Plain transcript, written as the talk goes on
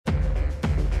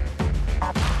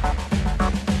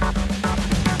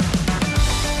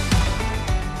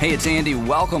Hey, it's Andy.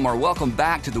 Welcome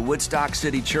back to the Woodstock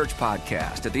City Church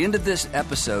podcast. At the end of this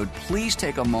episode, please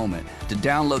take a moment to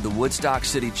download the Woodstock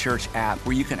City Church app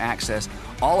where you can access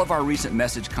all of our recent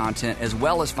message content as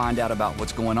well as find out about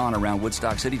what's going on around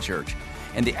Woodstock City Church.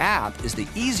 And the app is the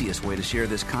easiest way to share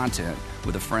this content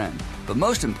with a friend. But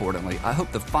most importantly, I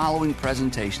hope the following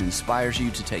presentation inspires you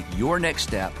to take your next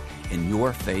step in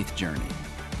your faith journey.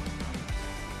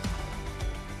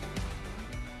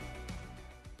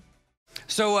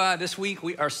 So this week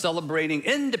we are celebrating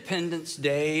Independence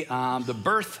Day, the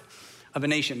birth of a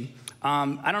nation.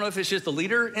 I don't know if it's just the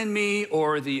leader in me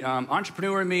or the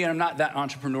entrepreneur in me, and I'm not that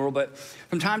entrepreneurial, but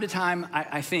from time to time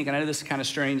I think, and I know this is kind of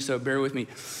strange, so bear with me.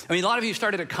 I mean, a lot of you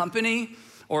started a company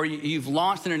or you've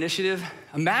launched an initiative.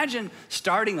 Imagine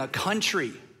starting a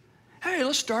country. Hey,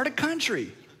 let's start a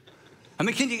country. I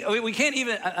mean, we can't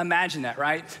even imagine that,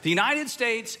 right? The United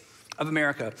States of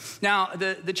America. Now,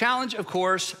 the challenge, of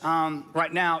course,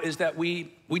 right now is that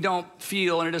we don't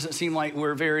feel, and it doesn't seem like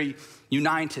we're very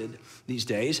united these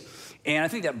days. And I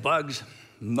think that bugs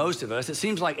most of us. It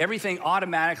seems like everything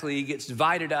automatically gets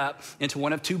divided up into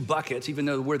one of two buckets, even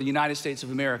though we're the United States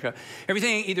of America.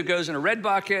 Everything either goes in a red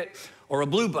bucket or a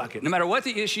blue bucket. No matter what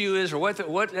the issue is or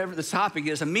whatever the topic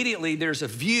is, immediately there's a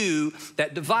view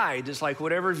that divides. It's like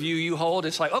whatever view you hold,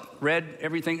 it's like, oh, red,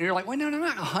 everything. And you're like, wait, no, I'm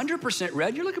not 100%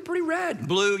 red. You're looking pretty red.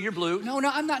 Blue, you're blue. No,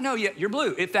 I'm not. No, yet you're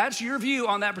blue. If that's your view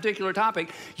on that particular topic,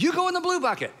 you go in the blue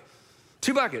bucket.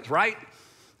 Two buckets, right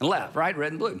and left, right,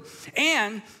 red and blue.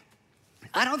 And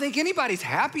I don't think anybody's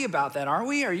happy about that, are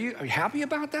we? Are you happy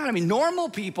about that? I mean, normal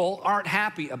people aren't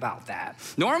happy about that.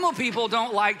 Normal people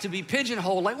don't like to be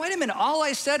pigeonholed. Like, wait a minute, all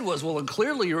I said was, well,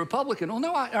 clearly you're Republican. Well,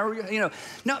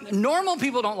 no, normal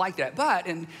people don't like that. But,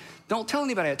 and don't tell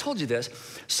anybody I told you this,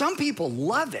 some people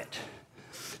love it.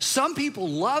 Some people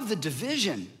love the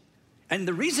division. And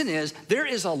the reason is there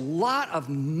is a lot of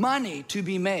money to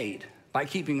be made by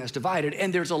keeping us divided.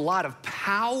 And there's a lot of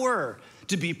power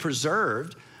to be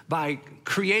preserved by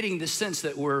creating this sense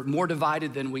that we're more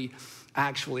divided than we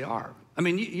actually are. I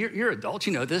mean, you're adults,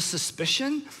 you know this.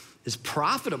 Suspicion is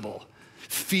profitable.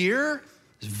 Fear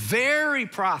is very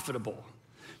profitable.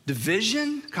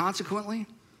 Division, consequently,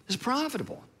 is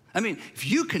profitable. I mean, if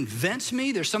you convince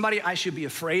me there's somebody I should be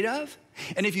afraid of,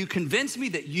 and if you convince me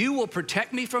that you will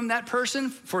protect me from that person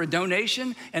for a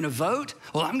donation and a vote,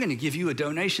 well, I'm gonna give you a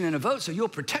donation and a vote so you'll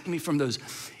protect me from those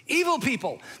evil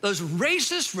people, those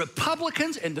racist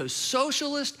Republicans and those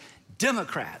socialist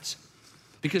Democrats.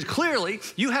 Because clearly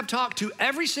you have talked to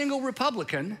every single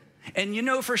Republican and you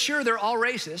know for sure they're all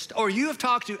racist, or you have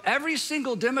talked to every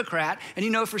single Democrat and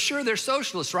you know for sure they're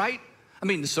socialists, right? I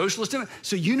mean, the socialist,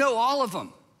 so you know all of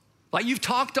them. Like you've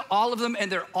talked to all of them and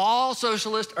they're all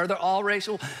socialist or they're all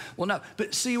racial. Well, no,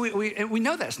 but see, we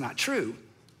know that's not true,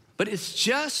 but it's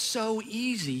just so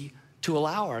easy to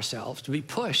allow ourselves to be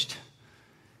pushed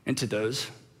into those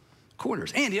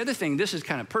corners. And the other thing, this is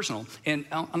kind of personal, and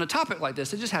on a topic like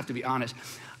this, I just have to be honest.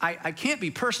 I can't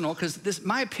be personal because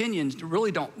my opinions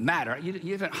really don't matter.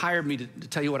 You haven't hired me to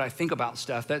tell you what I think about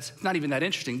stuff. That's not even that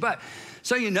interesting. But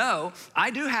so you know, I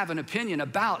do have an opinion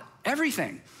about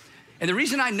everything. And the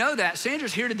reason I know that,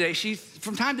 Sandra's here today,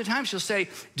 from time to time, she'll say,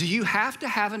 do you have to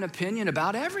have an opinion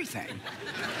about everything?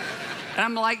 And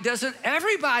I'm like, doesn't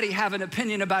everybody have an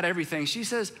opinion about everything? She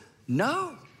says,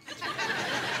 no.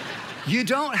 You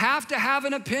don't have to have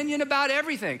an opinion about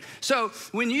everything. So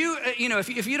when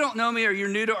if you don't know me or you're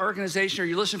new to organization or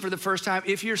you listen for the first time,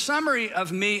 if your summary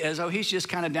of me is, oh, he's just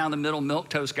kind of down the middle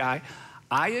milquetoast guy,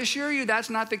 I assure you that's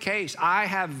not the case. I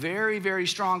have very, very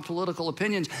strong political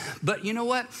opinions. But you know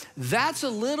what? That's a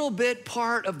little bit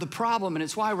part of the problem, and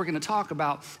it's why we're going to talk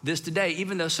about this today,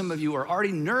 even though some of you are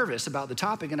already nervous about the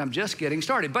topic, and I'm just getting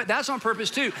started. But that's on purpose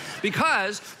too,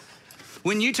 because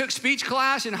when you took speech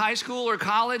class in high school or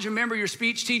college, remember your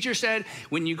speech teacher said,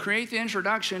 when you create the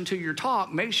introduction to your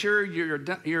talk, make sure your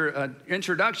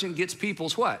introduction gets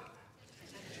people's what?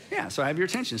 Yeah, so I have your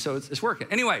attention, so it's working.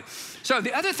 Anyway, so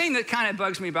the other thing that kind of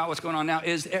bugs me about what's going on now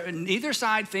is neither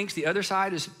side thinks the other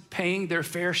side is paying their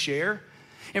fair share.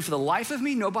 And for the life of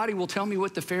me, nobody will tell me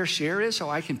what the fair share is so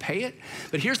I can pay it.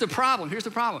 But here's the problem.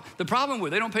 The problem where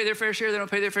they don't pay their fair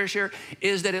share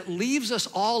is that it leaves us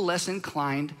all less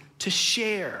inclined to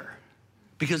share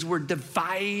because we're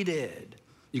divided.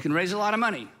 You can raise a lot of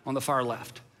money on the far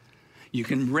left. You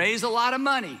can raise a lot of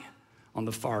money on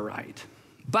the far right.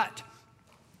 But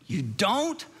you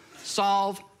don't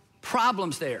solve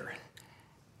problems there,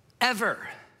 ever.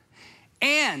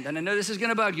 And I know this is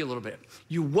gonna bug you a little bit,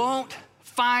 you won't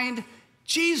find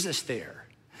Jesus there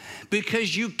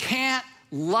because you can't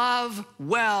love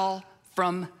well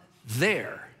from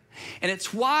there. And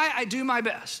it's why I do my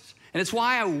best And it's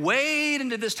why I wade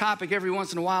into this topic every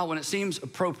once in a while when it seems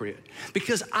appropriate.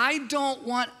 Because I don't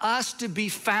want us to be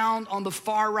found on the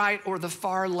far right or the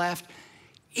far left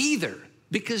either.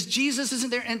 Because Jesus isn't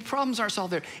there and problems aren't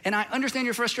solved there. And I understand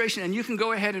your frustration, and you can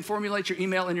go ahead and formulate your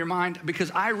email in your mind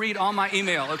because I read all my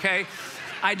email, okay?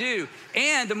 I do.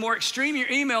 And the more extreme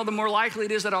your email, the more likely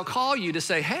it is that I'll call you to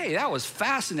say, hey, that was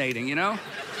fascinating, you know?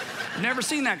 Never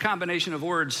seen that combination of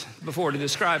words before to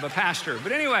describe a pastor.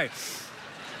 But anyway.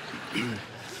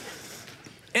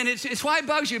 And it's why it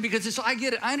bugs you, because I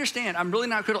get it. I understand. I'm really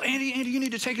not critical. Andy, you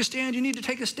need to take a stand. You need to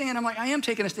take a stand. I'm like, I am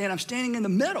taking a stand. I'm standing in the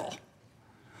middle.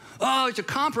 Oh, it's a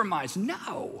compromise.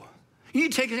 No. You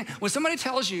need to take a stand. When somebody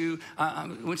tells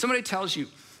you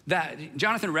that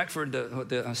Jonathan Reckford,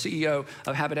 the CEO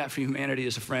of Habitat for Humanity,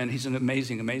 is a friend. He's an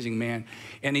amazing, amazing man.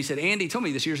 And he said, Andy told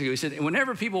me this years ago. He said,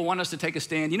 whenever people want us to take a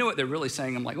stand, you know what they're really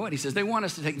saying? I'm like, what? He says, they want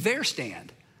us to take their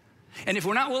stand. And if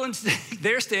we're not willing to take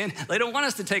their stand, they don't want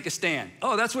us to take a stand.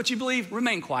 Oh, that's what you believe?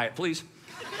 Remain quiet, please.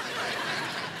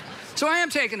 So I am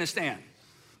taking a stand.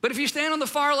 But if you stand on the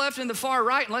far left and the far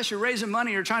right, unless you're raising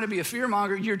money or trying to be a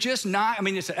fearmonger, you're just not. I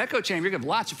mean, it's an echo chamber. You're going to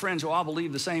have lots of friends who all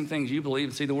believe the same things you believe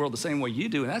and see the world the same way you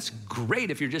do. And that's great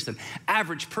if you're just an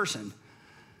average person.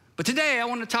 But today I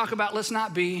want to talk about let's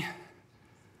not be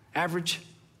average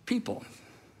people.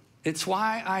 It's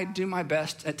why I do my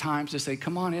best at times to say,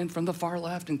 come on in from the far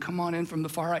left and come on in from the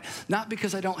far right. Not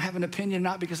because I don't have an opinion,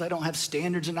 not because I don't have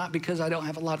standards, and not because I don't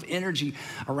have a lot of energy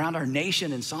around our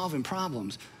nation and solving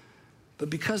problems, but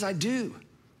because I do.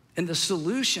 And the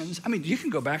solutions, I mean, you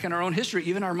can go back in our own history,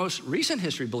 even our most recent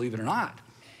history, believe it or not,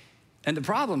 and the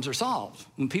problems are solved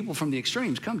when people from the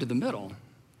extremes come to the middle.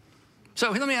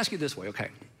 So let me ask you this way, okay?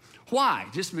 Why,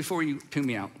 just before you tune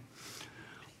me out,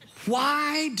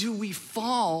 why do we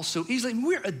fall so easily?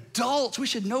 We're adults. We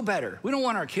should know better. We don't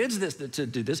want our kids to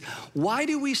do this. Why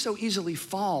do we so easily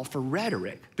fall for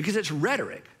rhetoric? Because it's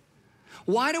rhetoric.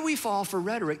 Why do we fall for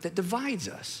rhetoric that divides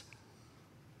us?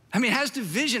 I mean, has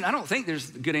division, I don't think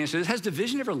there's a good answer to this. Has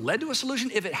division ever led to a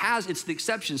solution? If it has, it's the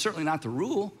exception, certainly not the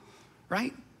rule,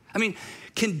 right? I mean,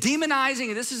 can demonizing,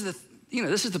 and this is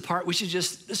the part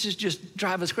this is just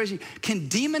drive us crazy. Can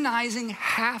demonizing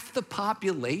half the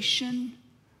population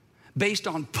based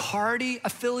on party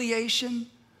affiliation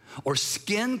or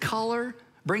skin color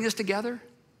bring us together?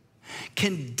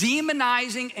 Can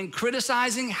demonizing and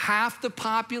criticizing half the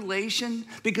population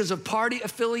because of party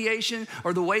affiliation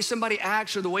or the way somebody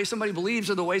acts or the way somebody believes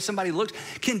or the way somebody looks,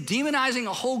 can demonizing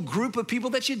a whole group of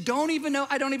people that you don't even know,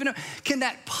 I don't even know, can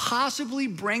that possibly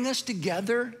bring us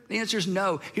together? The answer is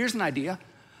no. Here's an idea.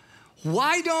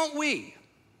 Why don't we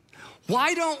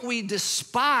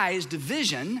despise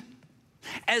division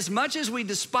as much as we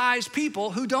despise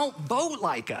people who don't vote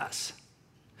like us?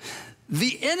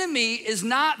 The enemy is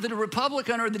not the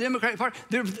Republican or the Democratic Party.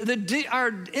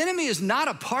 Our enemy is not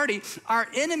a party. Our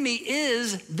enemy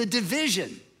is the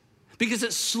division, because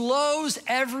it slows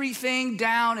everything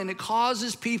down and it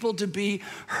causes people to be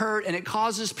hurt, and it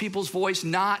causes people's voice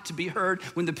not to be heard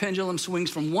when the pendulum swings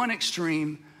from one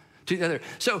extreme to the other.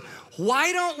 So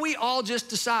why don't we all just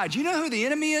decide? You know who the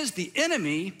enemy is? The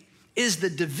enemy is the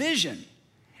division.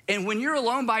 And when you're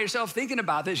alone by yourself thinking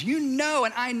about this, you know,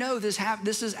 and I know this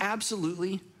is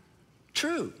absolutely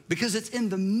true, because it's in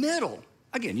the middle.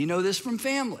 Again, you know this from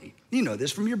family. You know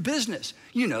this from your business.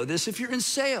 You know this if you're in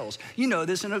sales. You know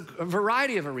this in a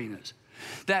variety of arenas.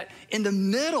 That in the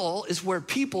middle is where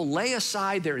people lay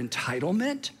aside their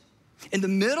entitlement. In the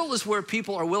middle is where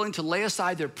people are willing to lay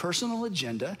aside their personal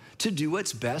agenda to do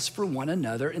what's best for one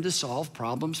another and to solve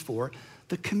problems for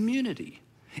the community.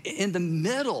 In the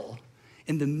middle,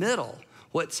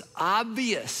 what's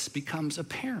obvious becomes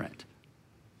apparent.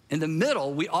 In the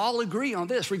middle, we all agree on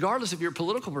this, regardless of your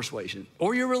political persuasion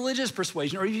or your religious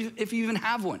persuasion, or if you even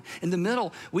have one. In the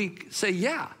middle, we say,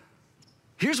 yeah,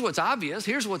 here's what's obvious,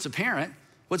 here's what's apparent.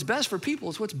 What's best for people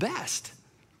is what's best.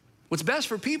 What's best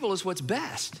for people is what's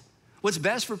best. What's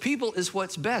best for people is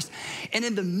what's best. And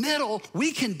in the middle,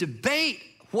 we can debate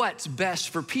what's best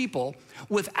for people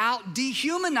without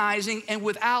dehumanizing and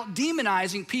without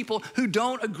demonizing people who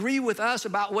don't agree with us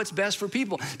about what's best for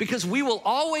people. Because we will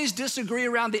always disagree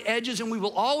around the edges, and we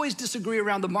will always disagree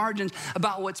around the margins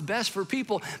about what's best for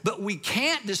people, but we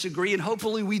can't disagree, and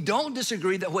hopefully we don't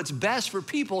disagree, that what's best for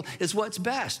people is what's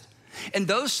best. And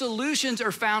those solutions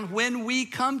are found when we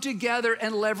come together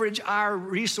and leverage our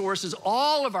resources,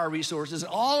 all of our resources,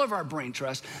 and all of our brain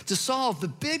trust to solve the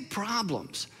big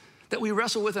problems that we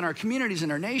wrestle with in our communities,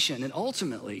 in our nation, and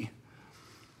ultimately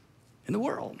in the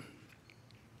world.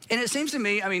 And it seems to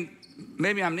me, I mean,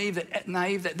 maybe I'm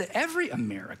naive that every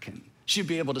American should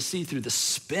be able to see through the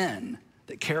spin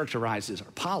that characterizes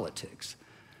our politics.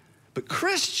 But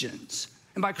Christians,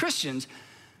 and by Christians,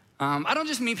 I don't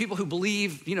just mean people who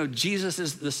believe, Jesus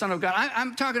is the Son of God.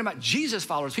 I'm talking about Jesus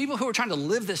followers, people who are trying to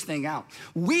live this thing out.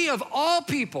 We, of all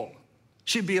people,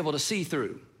 should be able to see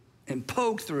through and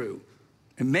poke through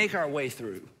and make our way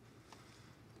through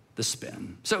the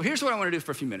spin. So here's what I want to do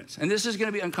for a few minutes. And this is going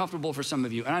to be uncomfortable for some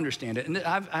of you, and I understand it. And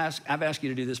I've asked you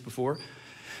to do this before.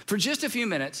 For just a few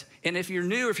minutes, and if you're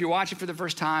new, if you're watching for the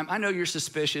first time, I know you're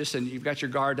suspicious and you've got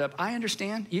your guard up. I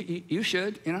understand. You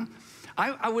should,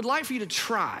 I would like for you to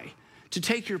try to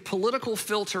take your political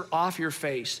filter off your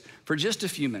face for just a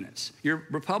few minutes. Your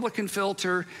Republican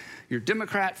filter, your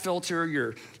Democrat filter,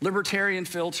 your libertarian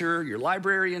filter, your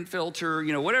librarian filter,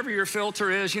 whatever your filter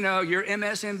is, your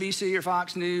MSNBC or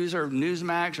Fox News or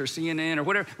Newsmax or CNN or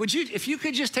whatever. If you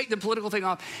could just take the political thing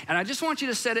off, and I just want you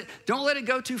to set it, don't let it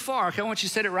go too far, okay? I want you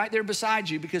to set it right there beside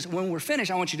you, because when we're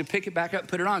finished, I want you to pick it back up,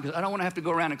 put it on, because I don't want to have to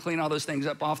go around and clean all those things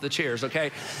up off the chairs,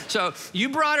 okay? So you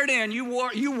brought it in, you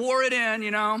wore it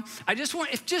in, I just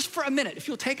want, if just for a minute, if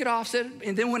you'll take it off, set it,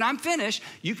 and then when I'm finished,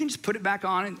 you can just put it back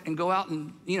on and go out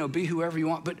and, be whoever you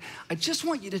want. But I just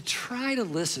want you to try to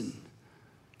listen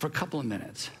for a couple of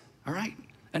minutes, all right?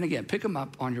 And again, pick them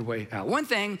up on your way out. One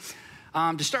thing,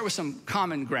 to start with some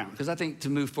common ground, because I think to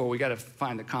move forward, we got to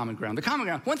find the common ground. The common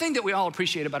ground, one thing that we all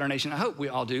appreciate about our nation, I hope we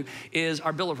all do, is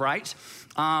our Bill of Rights.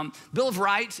 Bill of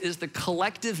Rights is the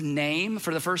collective name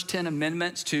for the first 10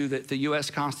 amendments to the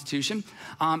U.S. Constitution.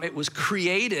 It was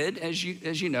created, as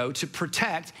you know, to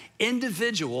protect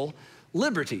individual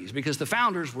liberties, because the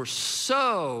founders were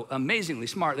so amazingly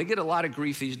smart. They get a lot of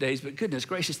grief these days, but goodness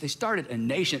gracious, they started a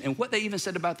nation. And what they even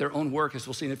said about their own work, as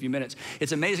we'll see in a few minutes,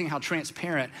 it's amazing how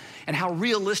transparent and how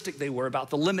realistic they were about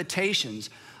the limitations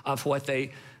of what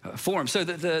they formed. So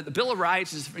the Bill of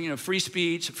Rights is, free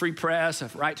speech, free press, a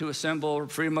right to assemble,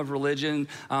 freedom of religion,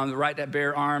 the right to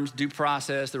bear arms, due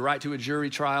process, the right to a jury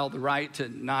trial, the right to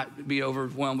not be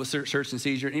overwhelmed with search and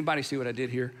seizure. Anybody see what I did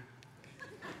here?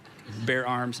 Bear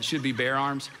arms. It should be bear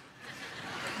arms.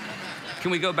 Can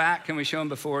we go back? Can we show them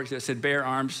before? It said bear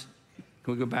arms.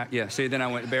 Can we go back? Yeah, see, then I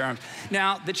went to bear arms.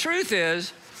 Now, the truth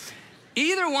is,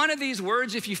 either one of these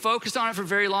words, if you focus on it for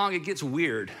very long, it gets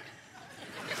weird.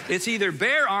 It's either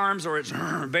bear arms or it's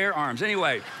bear arms.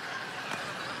 Anyway,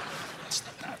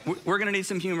 we're going to need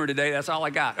some humor today. That's all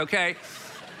I got, okay?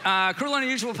 Cruel and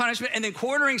unusual punishment, and then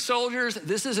quartering soldiers.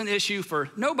 This is an issue for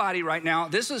nobody right now.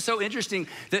 This is so interesting,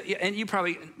 and you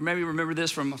probably maybe remember this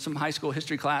from some high school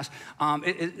history class.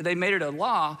 They made it a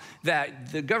law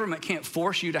that the government can't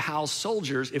force you to house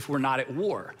soldiers if we're not at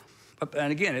war.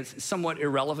 And again, it's somewhat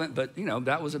irrelevant, but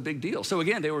that was a big deal. So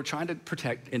again, they were trying to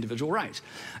protect individual rights.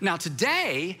 Now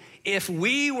today, if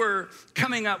we were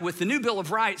coming up with the new Bill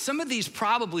of Rights, some of these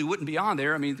probably wouldn't be on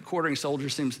there. I mean, quartering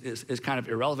soldiers is kind of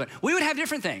irrelevant. We would have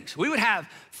different things. We would have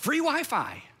free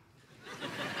Wi-Fi,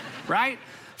 right?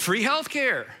 Free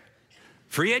healthcare,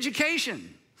 free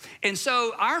education. And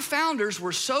so our founders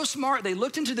were so smart, they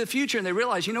looked into the future and they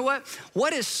realized, you know what?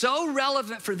 What is so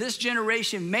relevant for this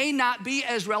generation may not be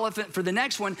as relevant for the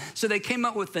next one. So they came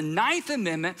up with the 9th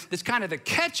Amendment, that's kind of the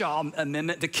catch-all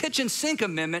amendment, the kitchen sink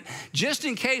amendment, just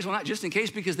in case, well, not just in case,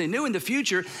 because they knew in the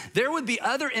future there would be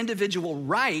other individual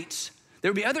rights. There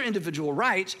would be other individual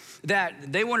rights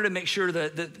that they wanted to make sure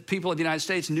that the people of the United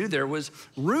States knew there was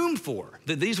room for,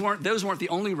 that those weren't the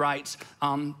only rights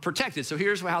protected. So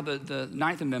here's how the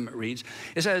 9th Amendment reads.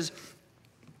 It says,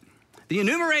 the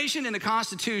enumeration in the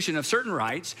Constitution of certain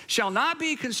rights shall not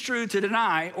be construed to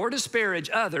deny or disparage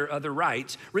other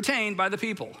rights retained by the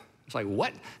people. It's like,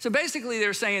 what? So basically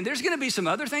they're saying there's gonna be some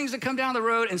other things that come down the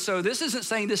road, and so this isn't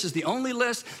saying this is the only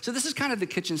list, so this is kind of the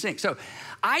kitchen sink. So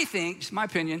I think, it's my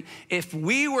opinion, if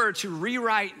we were to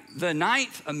rewrite the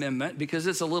 9th Amendment, because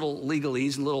it's a little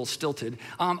legalese and a little stilted,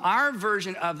 our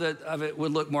version of it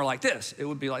would look more like this. It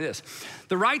would be like this.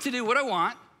 The right to do what I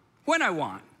want, when I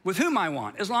want, with whom I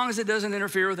want, as long as it doesn't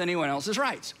interfere with anyone else's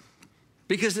rights.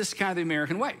 Because this is kind of the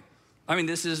American way. I mean,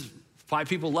 this is why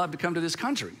people love to come to this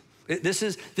country. This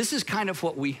is kind of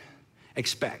what we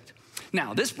expect.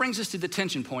 Now, this brings us to the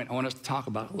tension point I want us to talk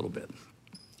about a little bit.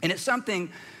 And it's something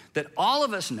that all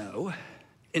of us know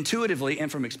intuitively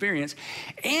and from experience,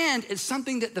 and it's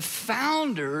something that the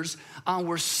founders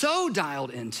were so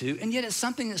dialed into, and yet it's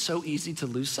something that's so easy to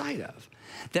lose sight of.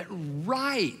 That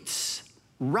rights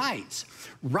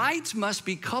must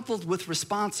be coupled with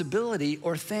responsibility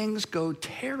or things go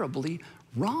terribly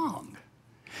wrong.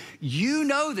 You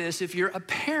know this if you're a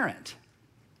parent,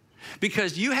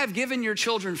 because you have given your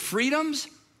children freedoms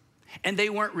and they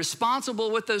weren't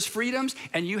responsible with those freedoms,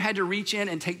 and you had to reach in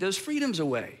and take those freedoms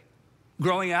away.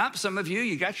 Growing up, some of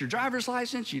you got your driver's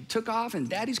license, you took off in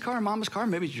daddy's car, mama's car,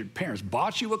 maybe your parents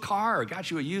bought you a car or got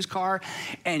you a used car,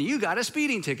 and you got a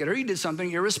speeding ticket or you did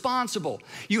something irresponsible.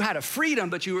 You had a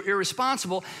freedom, but you were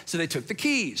irresponsible, so they took the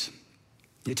keys.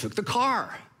 They took the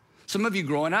car. Some of you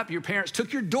growing up, your parents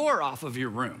took your door off of your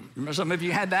room. Remember, some of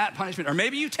you had that punishment. Or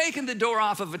maybe you've taken the door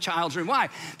off of a child's room. Why?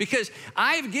 Because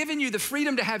I've given you the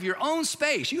freedom to have your own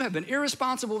space. You have been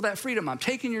irresponsible with that freedom. I'm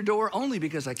taking your door only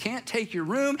because I can't take your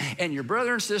room, and your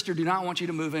brother and sister do not want you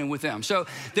to move in with them. So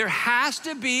there has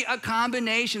to be a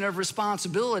combination of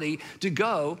responsibility to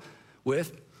go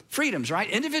with freedoms, right?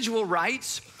 Individual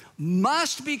rights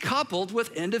must be coupled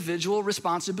with individual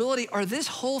responsibility, or this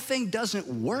whole thing doesn't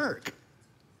work.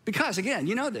 Because again,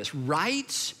 you know this,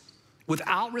 rights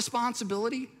without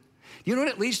responsibility, you know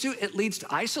what it leads to? It leads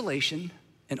to isolation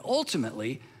and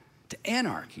ultimately to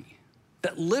anarchy.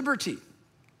 That liberty,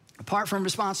 apart from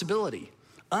responsibility,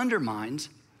 undermines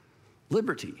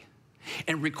liberty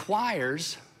and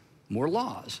requires more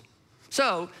laws.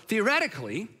 So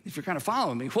theoretically, if you're kind of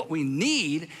following me, what we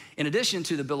need in addition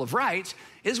to the Bill of Rights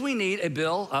is we need a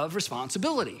Bill of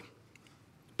Responsibility.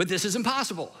 But this is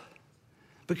impossible,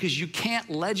 because you can't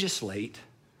legislate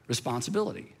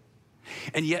responsibility.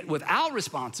 And yet without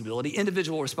responsibility,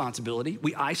 individual responsibility,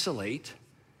 we isolate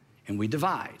and we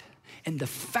divide. And the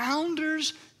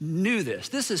founders knew this.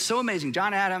 This is so amazing.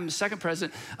 John Adams, second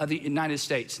president of the United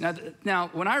States. Now,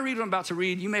 when I read what I'm about to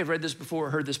read, you may have read this before,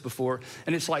 heard this before,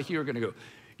 and it's like you're gonna go,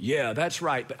 yeah, that's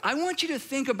right. But I want you to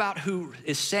think about who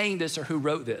is saying this or who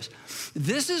wrote this.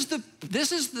 This is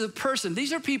the person,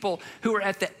 these are people who are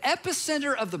at the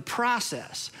epicenter of the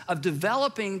process of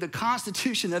developing the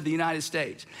Constitution of the United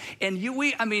States. And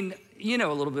you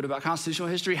know a little bit about constitutional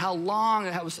history, how long,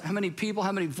 how many people,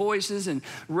 how many voices, and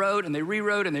wrote, and they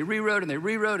rewrote, and they rewrote, and they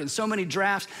rewrote, and so many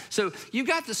drafts. So you've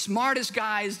got the smartest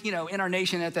guys, in our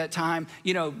nation at that time,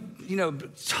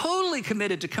 totally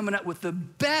committed to coming up with the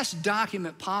best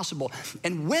document possible.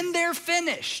 And when they're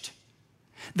finished,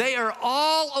 they are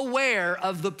all aware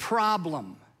of the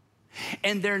problem,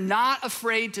 and they're not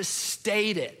afraid to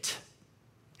state it.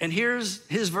 And here's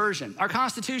his version. Our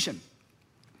Constitution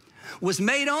was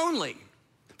made only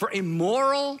for a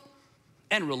moral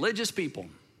and religious people.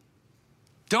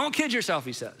 Don't kid yourself,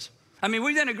 he says.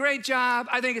 We've done a great job.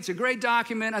 I think it's a great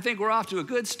document. I think we're off to a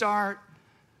good start.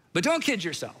 But don't kid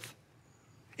yourself.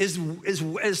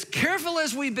 As careful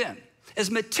as we've been,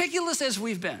 as meticulous as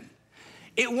we've been,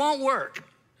 it won't work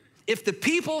if the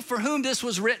people for whom this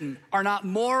was written are not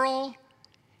moral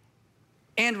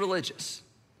and religious.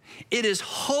 This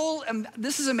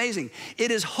is amazing. It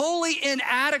is wholly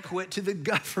inadequate to the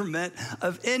government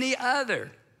of any other.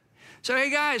 So,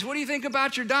 hey guys, what do you think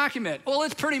about your document? Well,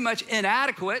 it's pretty much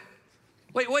inadequate.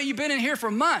 Wait, you've been in here for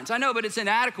months. I know, but it's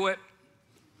inadequate.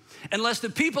 Unless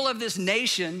the people of this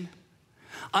nation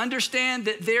understand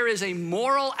that there is a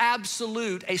moral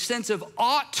absolute, a sense of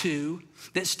ought to,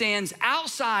 that stands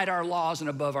outside our laws and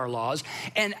above our laws,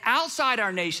 and outside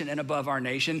our nation and above our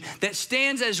nation, that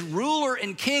stands as ruler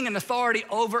and king and authority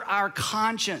over our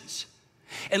conscience.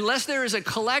 Unless there is a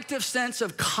collective sense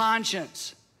of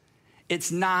conscience,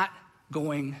 it's not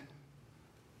going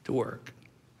to work.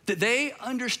 That they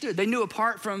understood, they knew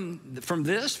apart from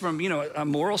this, a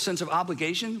moral sense of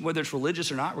obligation, whether it's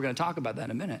religious or not, we're gonna talk about that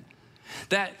in a minute,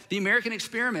 that the American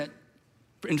experiment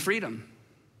in freedom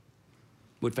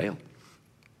would fail.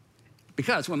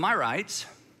 Because when my rights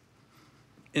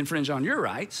infringe on your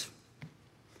rights,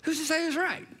 who's to say who's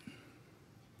right?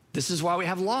 This is why we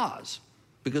have laws.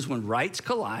 Because when rights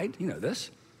collide, you know this,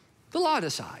 the law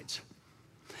decides.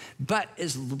 But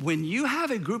when you have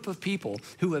a group of people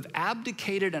who have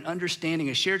abdicated an understanding,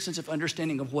 a shared sense of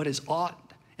understanding of what is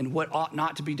ought and what ought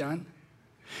not to be done,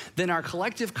 then our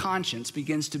collective conscience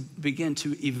begins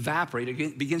to evaporate,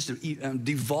 it begins to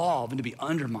devolve and to be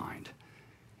undermined.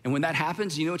 And when that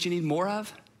happens, you know what you need more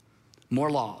of?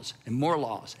 More laws, and more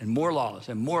laws, and more laws,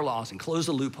 and more laws, and close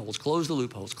the loopholes, close the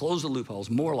loopholes, close the loopholes,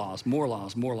 more laws, more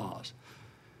laws, more laws.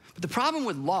 But the problem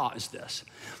with law is this.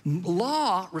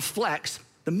 Law reflects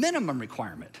the minimum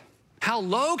requirement. How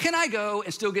low can I go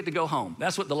and still get to go home?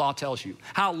 That's what the law tells you.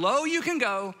 How low you can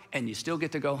go and you still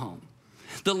get to go home.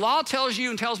 The law tells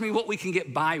you and tells me what we can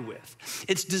get by with.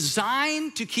 It's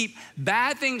designed to keep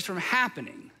bad things from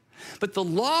happening. But the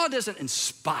law doesn't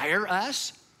inspire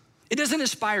us. It doesn't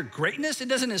inspire greatness. It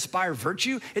doesn't inspire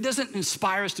virtue. It doesn't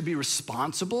inspire us to be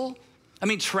responsible.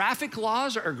 Traffic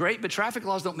laws are great, but traffic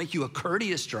laws don't make you a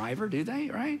courteous driver, do they,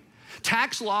 right?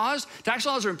 Tax laws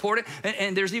are important,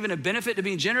 and there's even a benefit to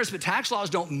being generous, but tax laws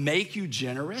don't make you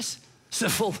generous.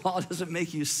 Civil law doesn't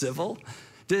make you civil.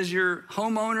 Does your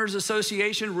homeowners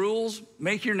association rules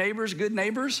make your neighbors good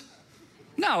neighbors?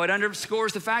 No, it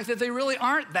underscores the fact that they really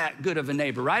aren't that good of a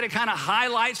neighbor, right? It kind of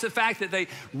highlights the fact that they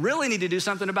really need to do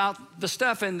something about the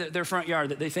stuff in their front yard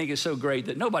that they think is so great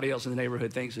that nobody else in the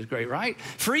neighborhood thinks is great, right?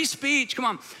 Free speech, come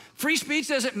on. Free speech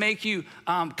doesn't make you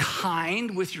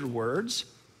kind with your words.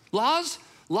 Laws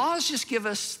just give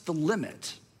us the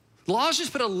limit. Laws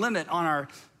just put a limit on our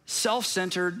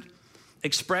self-centered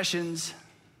expressions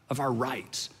of our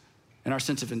rights and our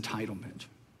sense of entitlement.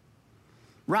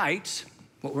 Rights,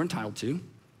 what we're entitled to.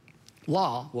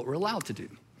 Law, what we're allowed to do.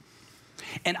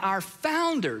 And our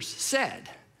founders said,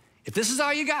 if this is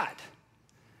all you got,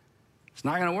 it's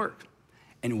not gonna work.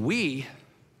 And we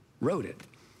wrote it.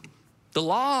 The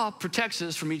law protects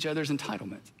us from each other's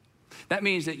entitlement. That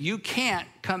means that you can't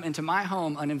come into my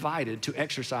home uninvited to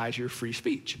exercise your free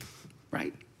speech,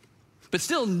 right? But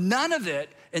still, none of it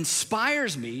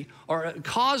inspires me or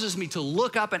causes me to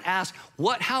look up and ask,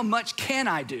 how much can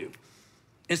I do?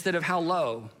 Instead of how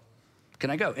low can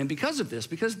I go? And because of this,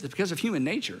 because of human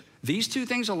nature, these two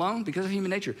things alone, because of human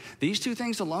nature, these two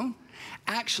things alone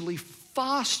actually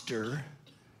foster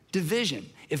division.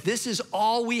 If this is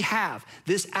all we have,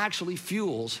 this actually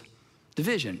fuels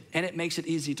division, and it makes it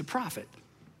easy to profit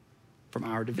from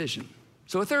our division.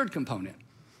 So a third component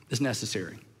is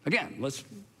necessary. Again,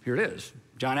 here it is.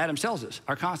 John Adams tells us,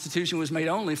 our Constitution was made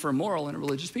only for a moral and a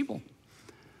religious people.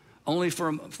 Only for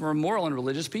a moral and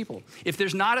religious people. If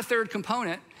there's not a third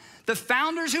component, the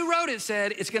founders who wrote it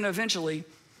said it's gonna eventually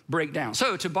break down.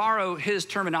 So to borrow his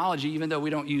terminology, even though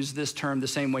we don't use this term the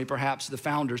same way perhaps the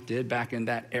founders did back in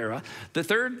that era, the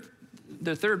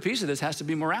third piece of this has to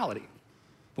be morality.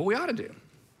 What we ought to do,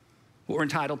 what we're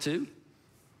entitled to,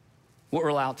 what we're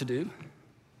allowed to do,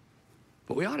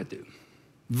 what we ought to do.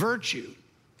 Virtue.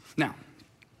 Now,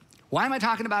 why am I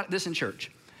talking about this in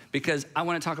church? Because I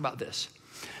wanna talk about this.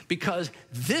 Because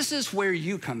this is where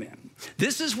you come in.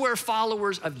 This is where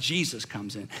followers of Jesus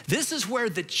comes in. This is where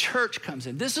the church comes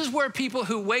in. This is where people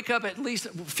who wake up at least a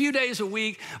few days a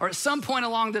week or at some point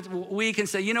along the week and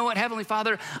say, you know what, Heavenly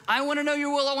Father, I wanna know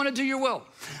your will, I wanna do your will.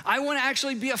 I wanna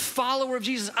actually be a follower of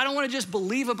Jesus. I don't wanna just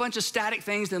believe a bunch of static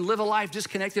things and live a life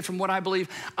disconnected from what I believe.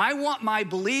 I want my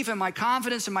belief and my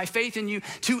confidence and my faith in you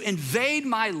to invade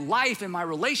my life and my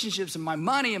relationships and my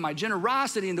money and my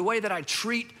generosity and the way that I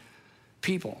treat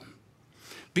people.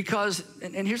 Because,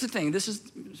 and here's the thing,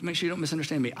 make sure you don't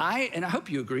misunderstand me. And I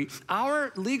hope you agree,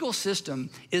 our legal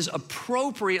system is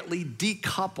appropriately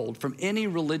decoupled from any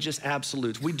religious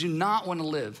absolutes. We do not want to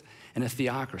live in a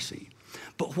theocracy.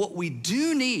 But what we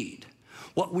do need,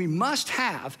 what we must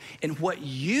have, and what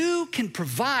you can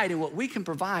provide and what we can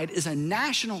provide is a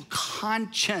national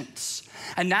conscience.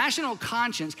 A national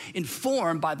conscience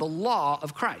informed by the law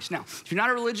of Christ. Now, if you're not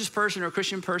a religious person or a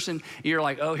Christian person, you're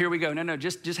like, oh, here we go. No,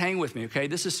 just hang with me, okay?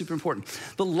 This is super important.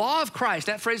 The law of Christ,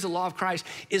 that phrase, the law of Christ,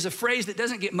 is a phrase that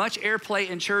doesn't get much airplay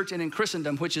in church and in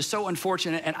Christendom, which is so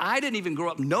unfortunate. And I didn't even grow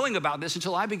up knowing about this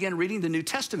until I began reading the New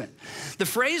Testament. The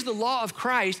phrase, the law of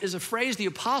Christ, is a phrase the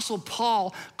Apostle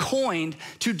Paul coined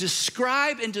to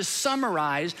describe and to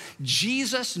summarize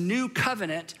Jesus' new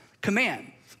covenant command.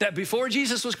 That before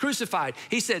Jesus was crucified,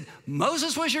 he said,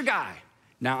 Moses was your guy,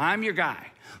 now I'm your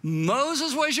guy.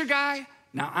 Moses was your guy,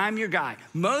 now I'm your guy.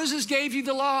 Moses gave you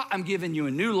the law, I'm giving you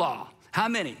a new law. How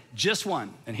many? Just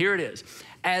one, and here it is.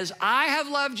 As I have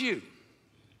loved you,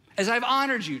 as I've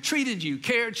honored you, treated you,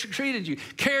 cared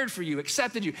for you,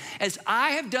 accepted you, as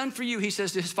I have done for you, he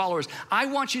says to his followers, I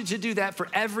want you to do that for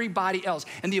everybody else.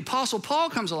 And the Apostle Paul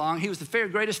comes along. He was the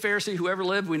greatest Pharisee who ever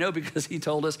lived. We know because he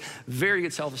told us, very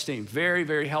good self-esteem, very,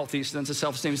 very healthy sense of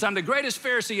self-esteem. So I'm the greatest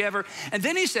Pharisee ever. And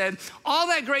then he said, all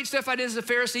that great stuff I did as a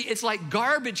Pharisee, it's like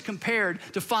garbage compared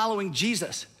to following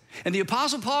Jesus. And the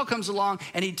Apostle Paul comes along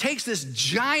and he takes this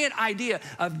giant idea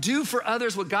of do for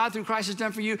others what God through Christ has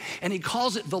done for you, and he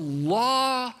calls it the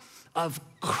law of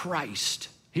Christ.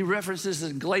 He references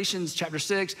in Galatians chapter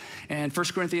 6 and 1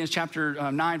 Corinthians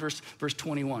chapter 9, verse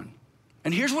 21.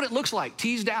 And here's what it looks like,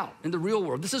 teased out in the real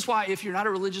world. This is why if you're not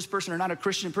a religious person or not a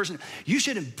Christian person, you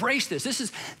should embrace this.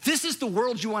 This is the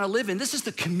world you want to live in. This is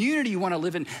the community you want to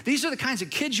live in. These are the kinds of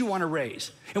kids you want to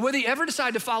raise. And whether you ever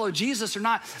decide to follow Jesus or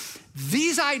not,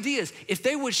 these ideas, if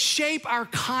they would shape our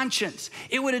conscience,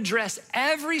 it would address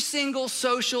every single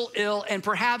social ill and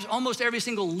perhaps almost every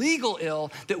single legal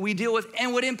ill that we deal with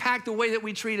and would impact the way that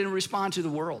we treat and respond to the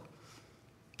world.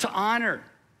 To honor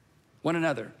one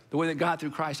another the way that God through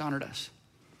Christ honored us.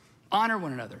 Honor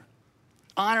one another.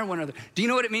 Honor one another. Do you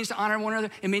know what it means to honor one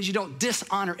another? It means you don't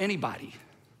dishonor anybody.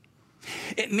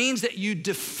 It means that you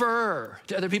defer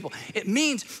to other people. It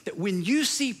means that when you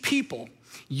see people,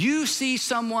 you see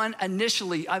someone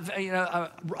initially,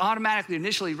 automatically,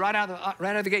 initially, right out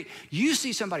of the gate, you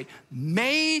see somebody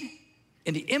made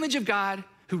in the image of God,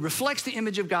 who reflects the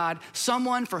image of God,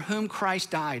 someone for whom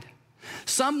Christ died,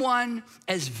 someone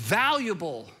as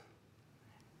valuable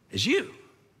as you.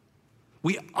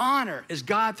 We honor as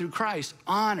God through Christ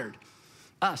honored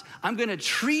us. I'm gonna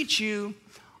treat you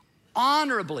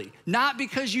honorably, not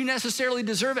because you necessarily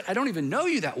deserve it. I don't even know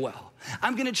you that well.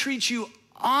 I'm gonna treat you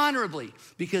honorably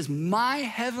because my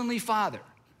heavenly Father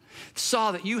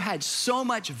saw that you had so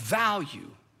much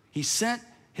value. He sent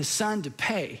his son to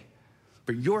pay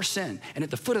for your sin. And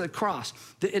at the foot of the cross,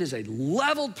 it is a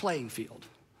leveled playing field.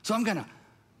 So I'm gonna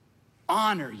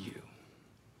honor you.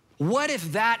 What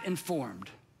if that informed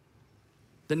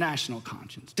the national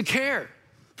conscience? To care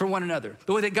for one another,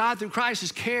 the way that God through Christ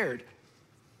has cared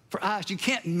for us. You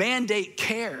can't mandate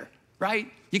care, right?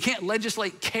 You can't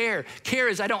legislate care. Care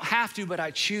is I don't have to, but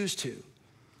I choose to.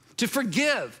 To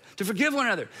forgive one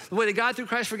another, the way that God through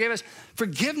Christ forgave us.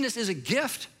 Forgiveness is a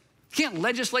gift. You can't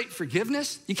legislate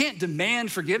forgiveness. You can't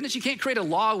demand forgiveness. You can't create a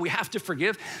law, we have to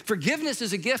forgive. Forgiveness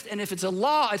is a gift, and if it's a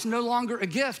law, it's no longer a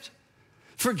gift.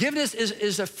 Forgiveness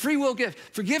is a free will gift.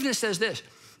 Forgiveness says this: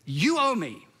 you owe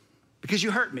me because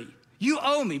you hurt me. You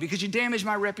owe me because you damaged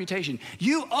my reputation.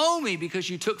 You owe me because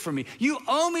you took from me. You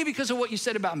owe me because of what you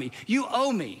said about me. You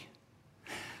owe me.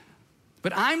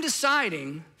 But I'm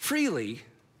deciding freely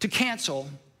to cancel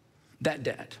that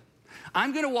debt.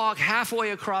 I'm gonna walk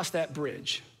halfway across that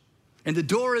bridge, and the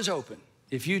door is open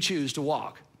if you choose to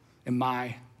walk in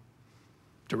my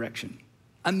direction.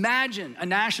 Imagine a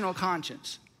national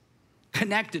conscience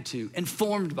connected to,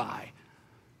 informed by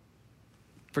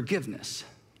forgiveness,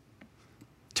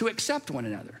 to accept one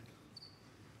another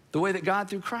the way that God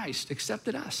through Christ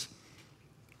accepted us.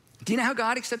 Do you know how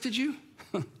God accepted you?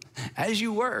 As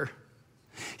you were.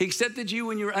 He accepted you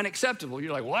when you were unacceptable.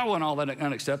 You're like, well, I wasn't all that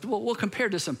unacceptable. Well,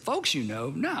 compared to some folks you know,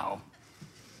 no.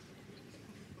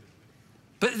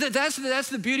 But that's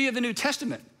the beauty of the New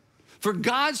Testament. For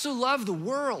God so loved the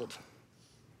world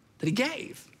that he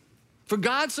gave. For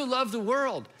God so loved the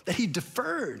world that he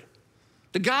deferred.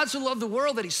 That God so loved the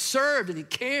world that he served and he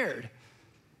cared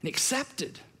and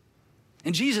accepted.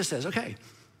 And Jesus says, okay,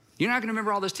 you're not gonna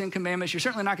remember all those 10 commandments. You're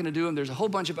certainly not gonna do them. There's a whole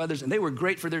bunch of others, and they were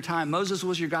great for their time. Moses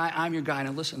was your guy, I'm your guy.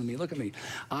 Now listen to me, look at me.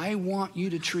 I want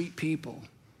you to treat people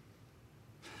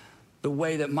the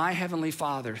way that my heavenly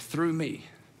Father, through me,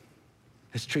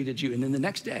 has treated you. And then the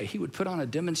next day, he would put on a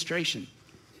demonstration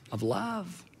of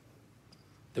love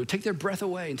that would take their breath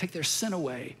away and take their sin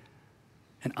away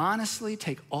and honestly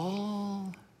take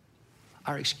all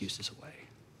our excuses away.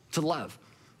 To love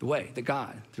the way that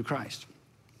God, through Christ,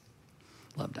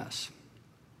 loved us.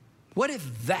 What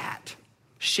if that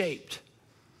shaped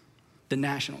the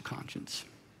national conscience?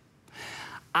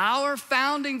 Our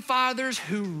founding fathers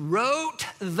who wrote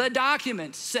the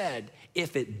document said,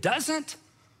 if it doesn't,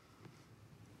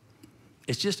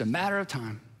 it's just a matter of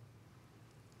time.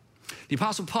 The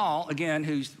Apostle Paul, again,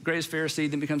 who's the greatest Pharisee,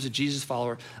 then becomes a Jesus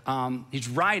follower, he's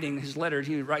writing his letter.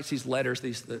 He writes these letters,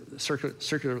 the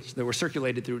circulars that were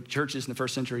circulated through churches in the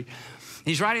first century.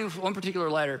 He's writing one particular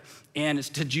letter, and it's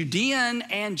to Judean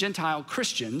and Gentile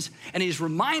Christians, and he's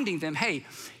reminding them, hey,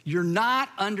 you're not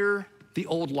under the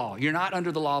old law. You're not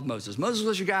under the law of Moses. Moses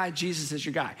was your guy, Jesus is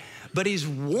your guy. But he's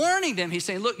warning them, he's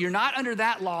saying, look, you're not under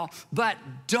that law, but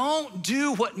don't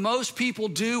do what most people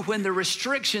do when the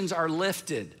restrictions are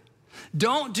lifted.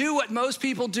 Don't do what most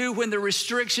people do when the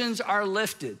restrictions are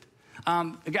lifted.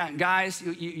 Again, guys,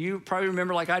 you probably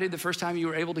remember like I did the first time you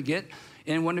were able to get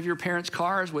in one of your parents'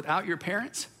 cars without your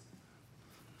parents.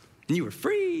 And you were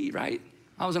free, right?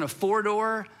 I was in a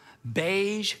 4-door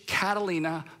beige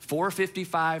Catalina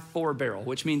 455 4-barrel,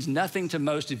 which means nothing to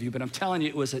most of you, but I'm telling you,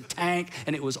 it was a tank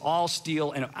and it was all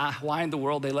steel, and why in the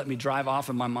world they let me drive off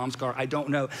in my mom's car, I don't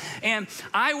know. And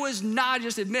I was not,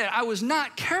 just admit, I was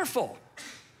not careful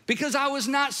because I was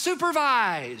not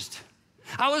supervised.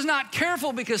 I was not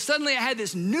careful because suddenly I had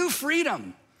this new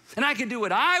freedom and I could do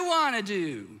what I want to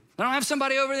do. I don't have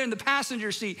somebody over there in the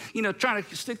passenger seat, trying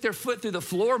to stick their foot through the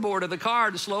floorboard of the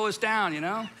car to slow us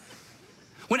down,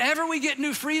 Whenever we get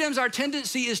new freedoms, our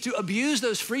tendency is to abuse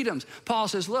those freedoms. Paul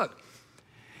says, look,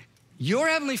 your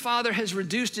heavenly Father has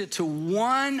reduced it to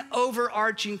one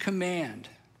overarching command.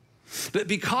 But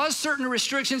because certain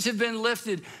restrictions have been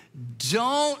lifted,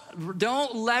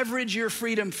 don't leverage your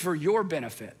freedom for your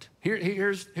benefit.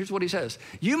 Here's what he says.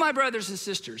 You, my brothers and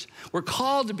sisters, were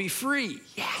called to be free,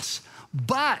 yes,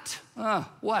 but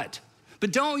what?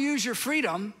 But don't use your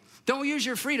freedom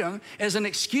as an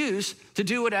excuse to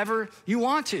do whatever you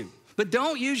want to. But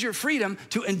don't use your freedom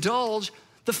to indulge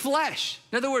the flesh.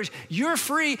 In other words, you're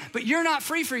free, but you're not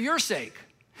free for your sake.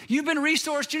 You've been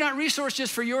resourced. You're not resourced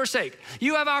just for your sake.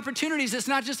 You have opportunities. It's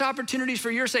not just opportunities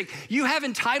for your sake. You have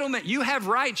entitlement. You have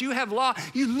rights. You have law.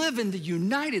 You live in the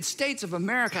United States of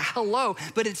America. Hello.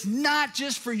 But it's not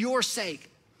just for your sake.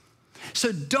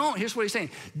 So here's what he's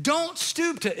saying. Don't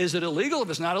stoop to, is it illegal? If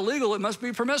it's not illegal, it must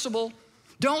be permissible.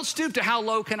 Don't stoop to how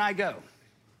low can I go?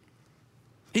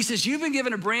 He says, you've been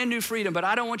given a brand new freedom, but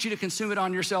I don't want you to consume it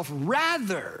on yourself.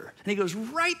 Rather, and he goes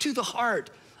right to the heart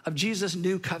of Jesus'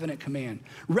 new covenant command.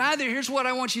 Rather, here's what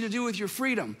I want you to do with your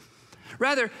freedom.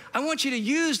 Rather, I want you to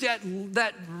use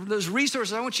those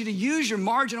resources. I want you to use your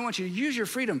margin. I want you to use your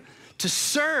freedom to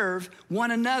serve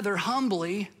one another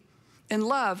humbly in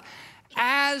love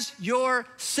as your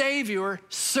Savior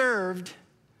served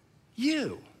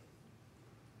you.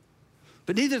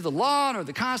 But neither the law nor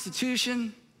the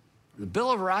Constitution or the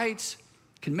Bill of Rights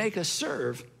can make us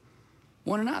serve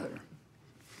one another.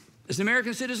 As an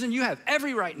American citizen, you have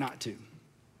every right not to.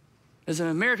 As an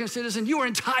American citizen, you are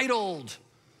entitled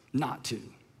not to.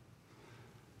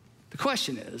 The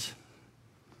question is,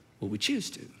 will we choose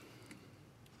to?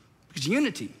 Because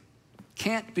unity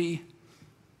can't be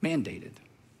mandated.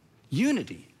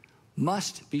 Unity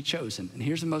must be chosen. And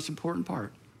here's the most important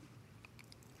part.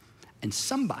 And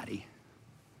somebody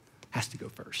has to go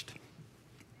first.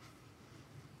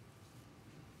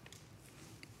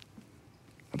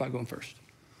 How about going first?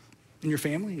 In your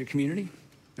family, your community,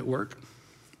 at work?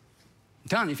 I'm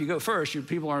telling you, if you go first, your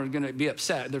people are going to be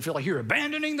upset. They feel like you're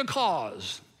abandoning the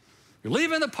cause. You're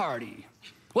leaving the party.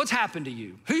 What's happened to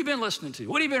you? Who you been listening to?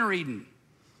 What have you been reading?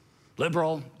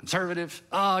 Liberal, conservative.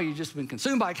 Oh, you've just been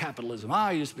consumed by capitalism. Oh,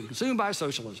 you've just been consumed by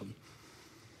socialism.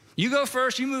 You go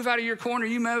first, you move out of your corner,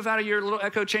 you move out of your little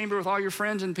echo chamber with all your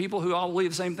friends and people who all believe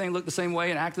the same thing, look the same way,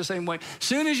 and act the same way. As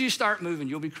soon as you start moving,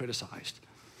 you'll be criticized.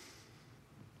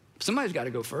 Somebody's got to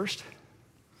go first.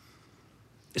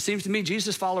 It seems to me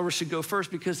Jesus followers should go first,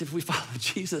 because if we follow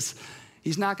Jesus,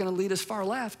 he's not going to lead us far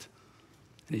left,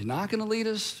 and he's not going to lead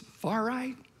us far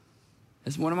right.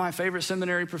 As one of my favorite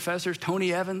seminary professors,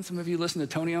 Tony Evans, some of you listen to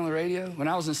Tony on the radio. When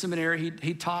I was in seminary,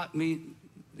 he taught me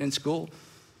in school.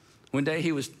 One day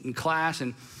he was in class,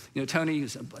 and Tony,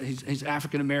 he's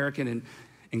African-American, and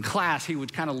in class he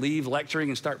would kind of leave lecturing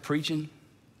and start preaching.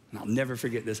 And I'll never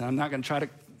forget this. I'm not going to try to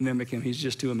mimic him. He's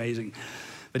just too amazing.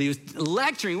 But he was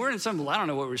lecturing. We're in some, I don't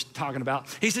know what we're talking about.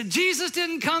 He said, Jesus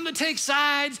didn't come to take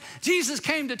sides. Jesus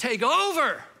came to take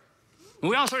over. And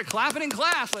we all started clapping in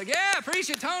class like, yeah, preach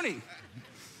it, Tony.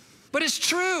 But it's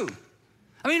true.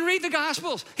 I mean, read the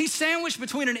Gospels. He's sandwiched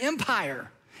between an empire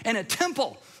and a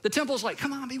temple. The temple's like,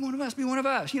 come on, be one of us, be one of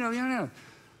us. The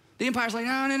empire's like,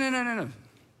 no.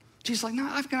 Jesus is like, no,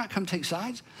 I've not come to take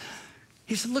sides.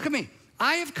 He said, look at me.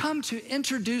 I have come to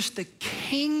introduce the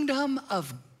kingdom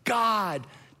of God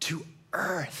to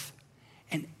earth.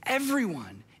 And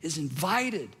everyone is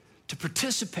invited to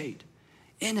participate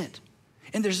in it.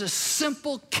 And there's a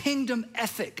simple kingdom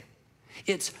ethic.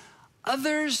 It's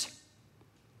others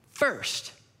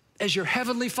first, as your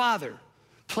heavenly Father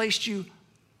placed you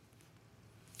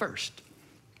first.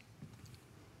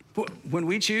 When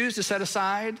we choose to set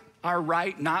aside our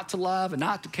right not to love and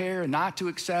not to care and not to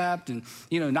accept and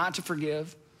not to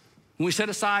forgive, when we set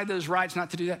aside those rights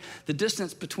not to do that, the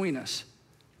distance between us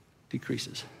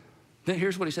decreases. Then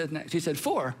here's what he said next. He said,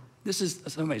 this is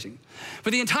so amazing.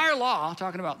 For the entire law,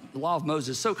 talking about the law of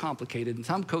Moses, so complicated and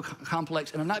so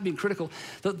complex, and I'm not being critical,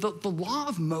 the law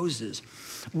of Moses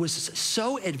was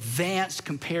so advanced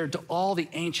compared to all the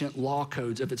ancient law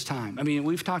codes of its time. I mean,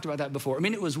 we've talked about that before. I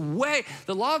mean,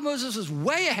 the law of Moses was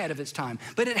way ahead of its time,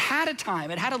 but it had a time,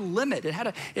 it had a limit, it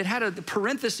had a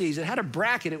parentheses, it had a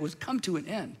bracket, it was come to an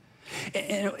end.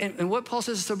 And what Paul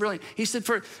says is so brilliant. He said,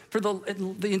 for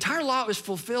the entire law was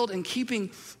fulfilled in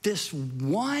keeping this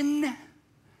one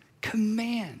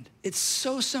command. It's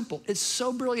so simple. It's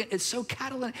so brilliant. It's so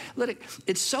catalytic.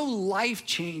 It's so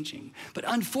life-changing. But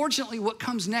unfortunately, what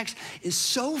comes next is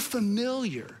so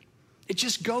familiar. It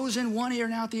just goes in one ear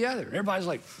and out the other. Everybody's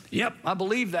like, yep, I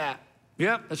believe that.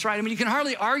 Yep, that's right. I mean, you can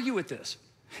hardly argue with this.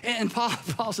 And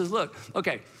Paul says, look,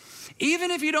 okay,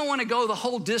 even if you don't want to go the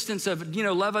whole distance of,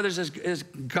 love others as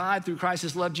God through Christ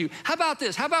has loved you, how about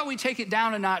this? How about we take it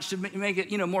down a notch to make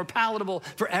it, more palatable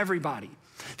for everybody?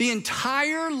 The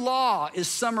entire law is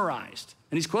summarized,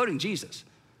 and he's quoting Jesus,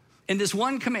 in this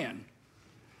one command.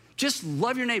 Just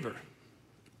love your neighbor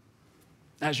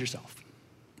as yourself.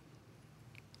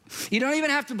 You don't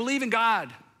even have to believe in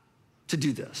God to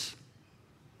do this.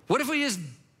 What if we just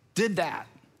did that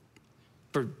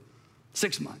for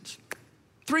 6 months?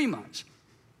 3 months,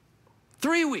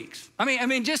 3 weeks. What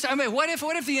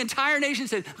if the entire nation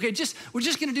said, okay, we're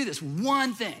just gonna do this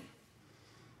one thing.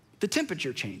 The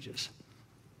temperature changes.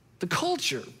 the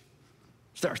culture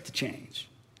starts to change.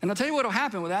 And I'll tell you what will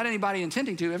happen without anybody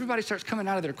intending to. Everybody starts coming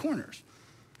out of their corners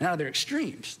and out of their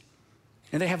extremes.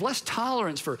 And they have less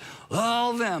tolerance for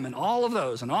all of them and all of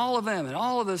those and all of them and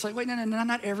all of those. Like, wait, no,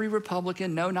 not every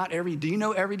Republican. No, not every. Do you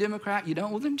know every Democrat? You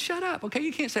don't? Well, then shut up, okay?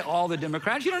 You can't say all the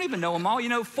Democrats. You don't even know them all. You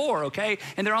know 4, okay?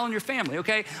 And they're all in your family,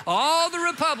 okay? All the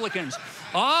Republicans.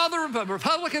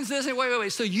 Republicans this and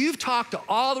wait. So you've talked to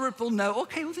all the Republicans. No,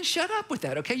 okay, well, then shut up with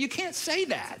that, okay? You can't say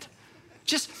that.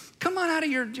 Just come on out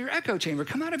of your echo chamber.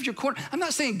 Come out of your corner. I'm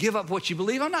not saying give up what you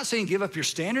believe. I'm not saying give up your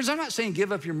standards. I'm not saying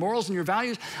give up your morals and your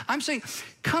values. I'm saying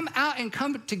come out and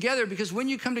come together, because when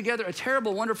you come together, a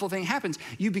terrible, wonderful thing happens.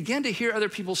 You begin to hear other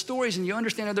people's stories and you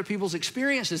understand other people's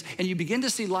experiences, and you begin to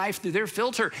see life through their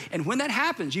filter. And when that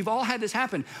happens, you've all had this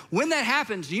happen. When that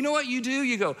happens, do you know what you do?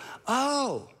 You go,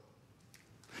 oh.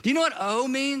 Do you know what oh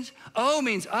means? Oh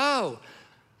means, oh,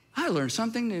 I learned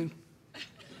something new.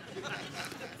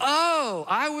 Oh,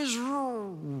 I was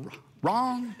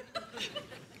wrong.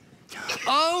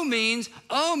 Oh means,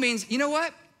 you know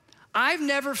what? I've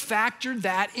never factored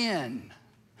that in.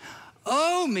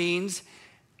 Oh means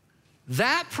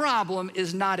that problem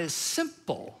is not as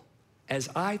simple as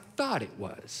I thought it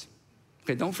was.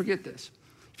 Okay, don't forget this.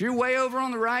 If you're way over on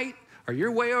the right or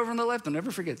you're way over on the left, don't ever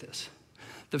forget this.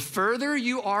 The further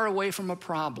you are away from a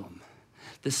problem,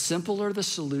 the simpler the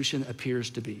solution appears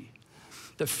to be.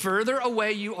 The further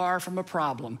away you are from a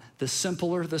problem, the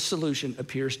simpler the solution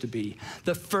appears to be.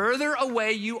 The further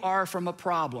away you are from a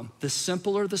problem, the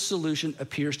simpler the solution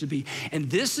appears to be.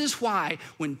 And this is why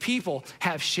when people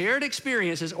have shared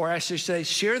experiences, or I should say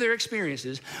share their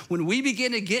experiences, when we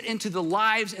begin to get into the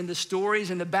lives and the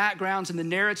stories and the backgrounds and the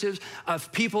narratives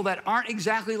of people that aren't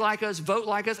exactly like us, vote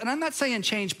like us, and I'm not saying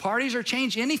change parties or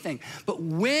change anything, but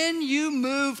when you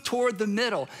move toward the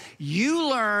middle, you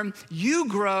learn, you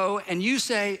grow, and you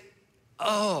say,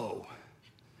 oh,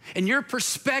 and your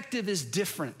perspective is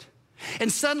different. And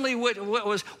suddenly what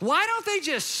was, why don't they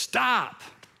just stop?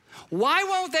 Why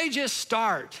won't they just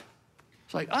start?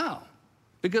 It's like, oh,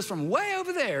 because from way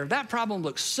over there, that problem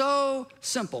looks so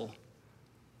simple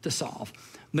to solve.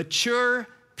 Mature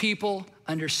people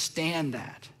understand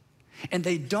that. And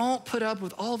they don't put up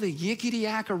with all the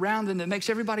yickety-yak around them that makes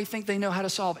everybody think they know how to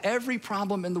solve every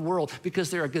problem in the world, because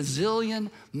they're a gazillion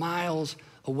miles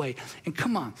away. And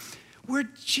come on, we're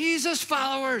Jesus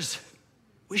followers.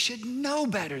 We should know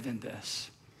better than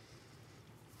this.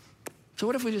 So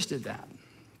what if we just did that?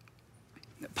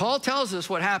 Paul tells us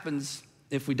what happens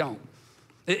if we don't.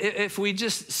 If we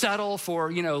just settle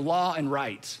for, law and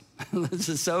rights. This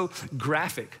is so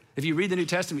graphic. If you read the New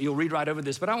Testament, you'll read right over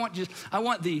this. But I want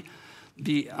the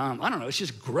I don't know, it's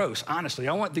just gross, honestly.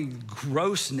 I want the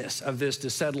grossness of this to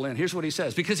settle in. Here's what he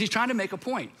says, because he's trying to make a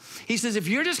point. He says, if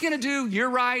you're just gonna do your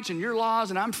rights and your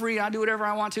laws and I'm free, I do whatever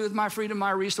I want to with my freedom,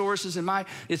 my resources, and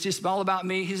it's just all about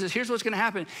me. He says, here's what's gonna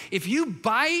happen. If you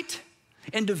bite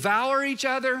and devour each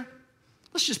other,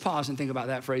 let's just pause and think about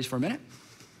that phrase for a minute.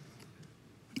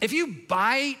 If you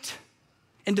bite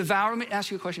and devour, let me ask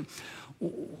you a question.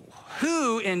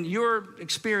 Who in your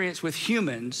experience with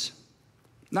humans,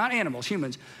 not animals,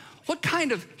 humans, what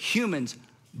kind of humans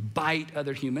bite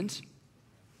other humans?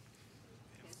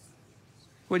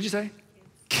 What'd you say?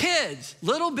 Kids,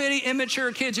 little bitty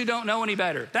immature kids who don't know any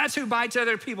better. That's who bites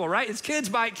other people, right? It's kids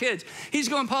bite kids.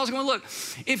 Paul's going, look,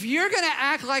 if you're gonna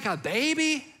act like a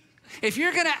baby, if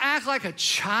you're gonna act like a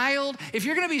child, if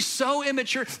you're gonna be so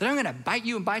immature that I'm gonna bite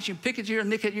you and pick at you and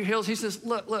nick at your heels, he says,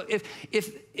 look,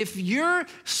 if you're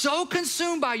so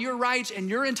consumed by your rights and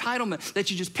your entitlement that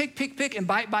you just pick and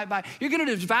bite, you're gonna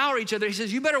devour each other. He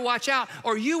says, you better watch out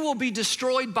or you will be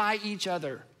destroyed by each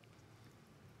other.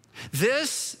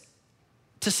 This,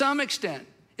 to some extent,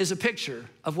 is a picture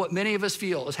of what many of us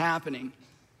feel is happening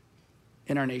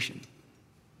in our nation.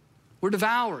 We're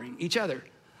devouring each other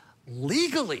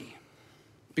legally.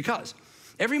 Because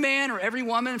every man or every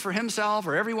woman for himself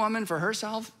or every woman for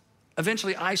herself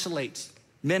eventually isolates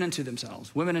men into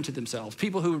themselves, women into themselves,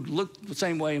 people who look the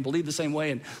same way and believe the same way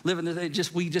and live in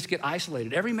we just get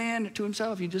isolated. Every man to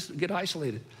himself, you just get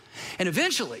isolated. And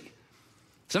eventually,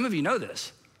 some of you know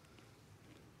this,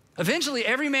 eventually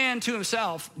every man to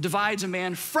himself divides a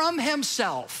man from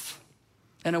himself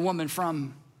and a woman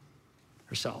from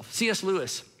herself. C.S.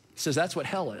 Lewis says that's what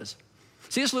hell is.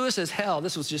 C.S. Lewis says hell,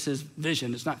 this was just his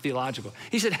vision, it's not theological.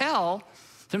 He said hell,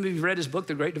 some of you have read his book,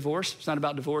 The Great Divorce. It's not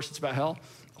about divorce, it's about hell.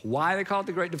 Why they call it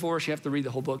The Great Divorce, you have to read the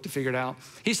whole book to figure it out.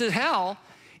 He says hell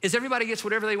is everybody gets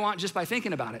whatever they want just by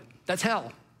thinking about it. That's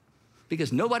hell,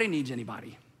 because nobody needs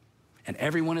anybody and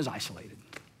everyone is isolated.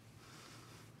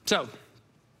 So,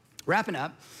 wrapping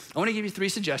up, I wanna give you 3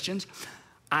 suggestions.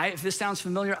 If this sounds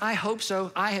familiar, I hope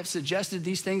so. I have suggested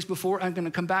these things before. I'm going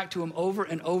to come back to them over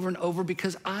and over and over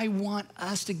because I want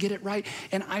us to get it right.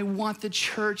 And I want the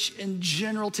church in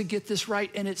general to get this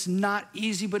right. And it's not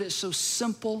easy, but it's so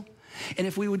simple. And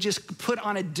if we would just put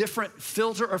on a different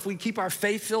filter, or if we keep our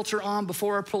faith filter on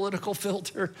before our political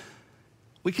filter,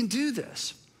 we can do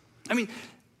this. I mean,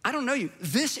 I don't know you.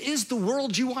 This is the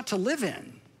world you want to live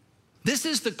in. This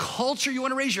is the culture you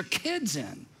want to raise your kids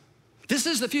in. This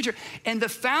is the future. And the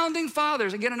founding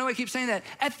fathers, again, I know I keep saying that,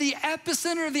 at the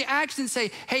epicenter of the action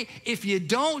say, hey, if you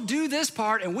don't do this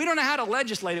part, and we don't know how to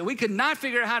legislate it, we could not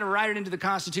figure out how to write it into the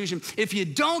Constitution. If you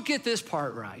don't get this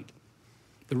part right,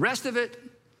 the rest of it,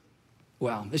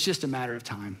 well, it's just a matter of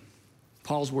time.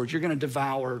 Paul's words, you're going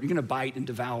to bite and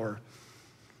devour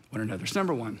one another. So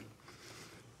number one,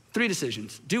 3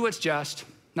 decisions. Do what's just,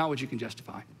 not what you can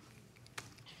justify.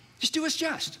 Just do what's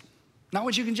just. Not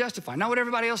what you can justify, not what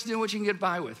everybody else is doing, what you can get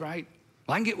by with, right?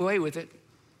 Well, I can get away with it.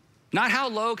 Not how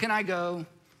low can I go,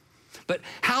 but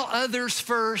how others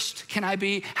first can I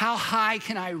be? How high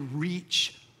can I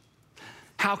reach?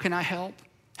 How can I help?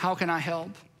 How can I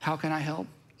help? How can I help?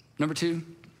 Number 2,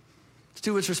 let's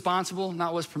do what's responsible,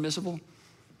 not what's permissible.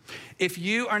 If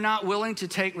you are not willing to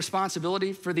take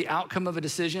responsibility for the outcome of a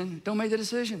decision, don't make the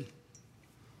decision.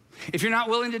 If you're not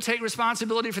willing to take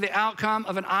responsibility for the outcome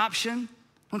of an option,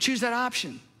 don't choose that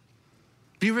option.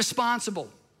 Be responsible.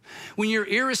 When you're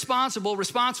irresponsible,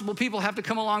 responsible people have to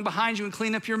come along behind you and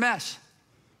clean up your mess.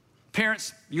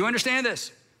 Parents, you understand this.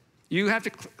 You have to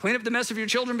clean up the mess of your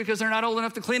children because they're not old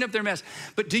enough to clean up their mess.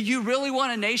 But do you really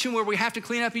want a nation where we have to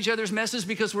clean up each other's messes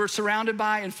because we're surrounded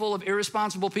by and full of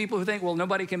irresponsible people who think, well,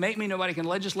 nobody can make me, nobody can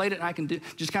legislate it, and I can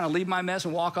just kind of leave my mess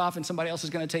and walk off and somebody else is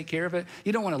going to take care of it?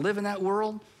 You don't want to live in that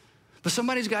world. But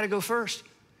somebody's got to go first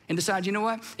and decide, you know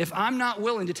what? If I'm not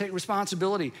willing to take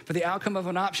responsibility for the outcome of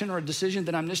an option or a decision,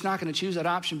 then I'm just not going to choose that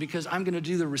option because I'm going to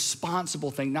do the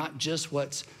responsible thing, not just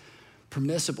what's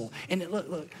permissible. And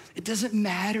look, it doesn't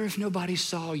matter if nobody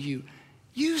saw you.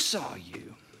 You saw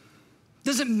you. It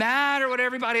doesn't matter what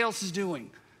everybody else is doing.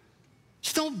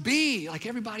 Just don't be like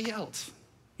everybody else.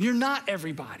 You're not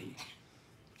everybody.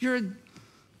 You're a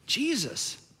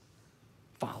Jesus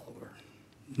follower.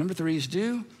 Number 3 is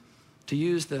to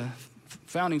use the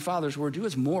founding fathers' word, do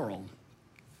what's moral,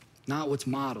 not what's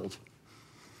modeled.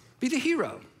 Be the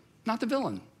hero, not the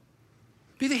villain.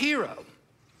 Be the hero,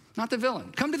 not the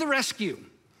villain. Come to the rescue.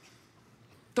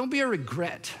 Don't be a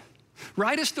regret.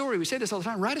 Write a story. We say this all the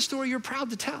time. Write a story you're proud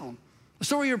to tell. A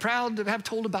story you're proud to have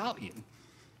told about you.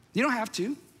 You don't have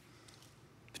to,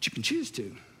 but you can choose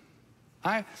to.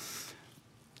 I'm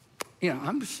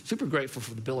super grateful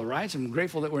for the Bill of Rights. I'm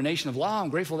grateful that we're a nation of law. I'm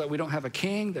grateful that we don't have a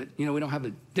king, that we don't have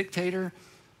a dictator.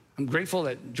 I'm grateful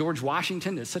that George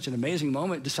Washington, at such an amazing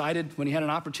moment, decided when he had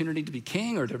an opportunity to be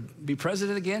king or to be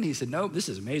president again, he said, no, this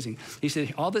is amazing. He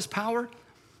said, all this power,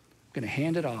 I'm going to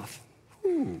hand it off.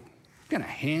 I'm going to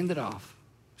hand it off.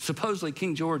 Supposedly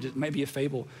King George, it may be a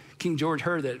fable, King George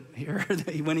heard that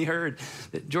when he heard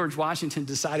that George Washington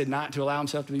decided not to allow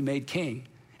himself to be made king,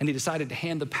 and he decided to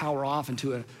hand the power off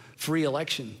into a free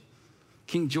election.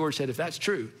 King George said, if that's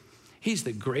true, he's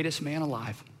the greatest man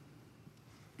alive.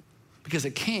 Because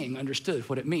a king understood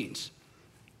what it means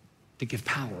to give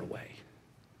power away.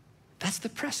 That's the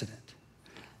precedent.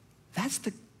 That's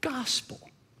the gospel.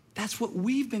 That's what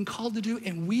we've been called to do,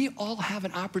 and we all have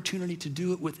an opportunity to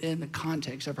do it within the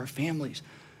context of our families,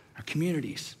 our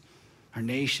communities, our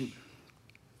nation,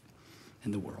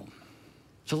 and the world.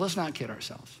 So let's not kid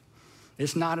ourselves.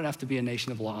 It's not enough to be a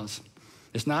nation of laws.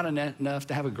 It's not enough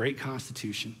to have a great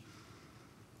constitution.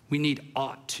 We need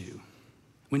ought to.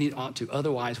 We need ought to.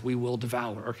 Otherwise, we will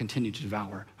devour or continue to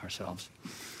devour ourselves.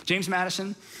 James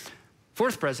Madison,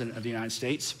 4th president of the United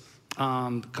States,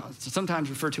 sometimes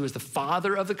referred to as the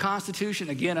father of the Constitution.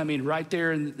 Again, I mean, right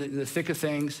there in the thick of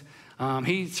things.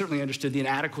 He certainly understood the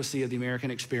inadequacy of the American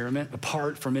experiment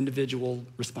apart from individual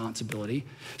responsibility.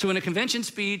 So in a convention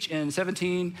speech in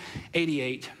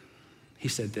 1788, he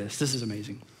said this. This is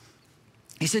amazing.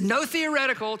 He said, no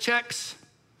theoretical checks,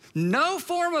 no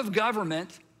form of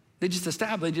government, are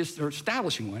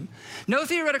establishing one. No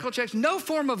theoretical checks, no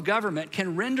form of government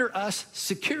can render us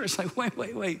secure. It's like,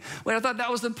 wait. I thought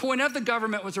that was the point of the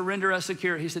government, was to render us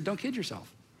secure. He said, don't kid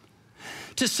yourself.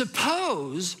 To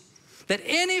suppose that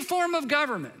any form of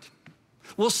government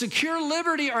will secure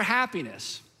liberty or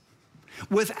happiness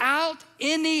without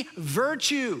any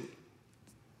virtue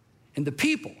in the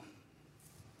people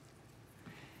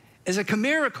is a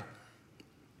chimerical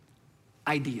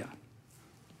idea.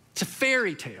 It's a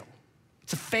fairy tale.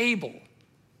 It's a fable.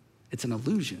 It's an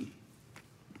illusion.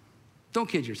 Don't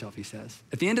kid yourself, he says.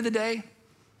 At the end of the day,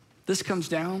 this comes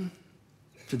down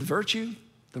to the virtue,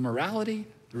 the morality,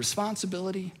 the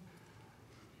responsibility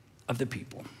of the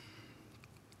people.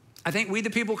 I think we, the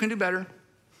people, can do better.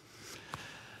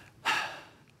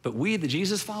 But we, the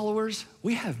Jesus followers,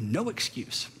 we have no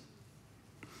excuse.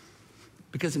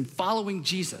 Because in following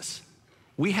Jesus,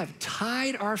 we have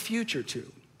tied our future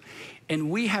to, and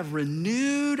we have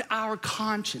renewed our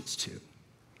conscience to,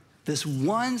 this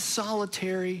one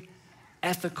solitary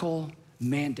ethical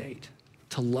mandate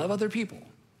to love other people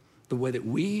the way that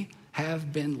we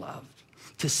have been loved,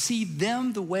 to see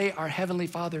them the way our Heavenly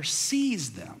Father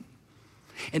sees them,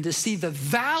 and to see the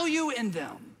value in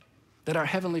them that our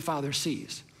Heavenly Father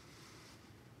sees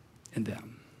in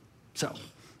them. So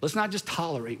let's not just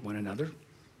tolerate one another.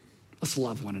 Let's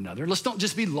love one another. Let's don't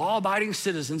just be law-abiding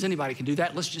citizens. Anybody can do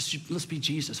that. Let's be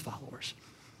Jesus followers.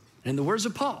 And in the words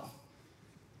of Paul,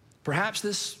 perhaps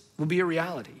this will be a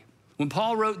reality. When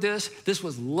Paul wrote this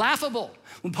was laughable.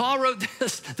 When Paul wrote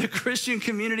this, the Christian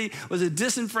community was a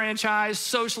disenfranchised,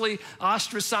 socially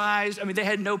ostracized. I mean, they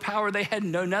had no power. They had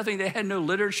nothing. They had no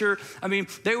literature. I mean,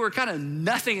 they were kind of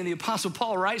nothing. And the Apostle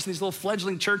Paul writes in these little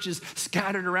fledgling churches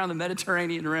scattered around the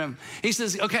Mediterranean rim. He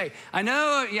says, okay, I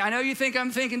know you think I'm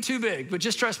thinking too big, but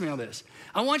just trust me on this.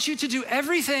 I want you to do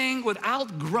everything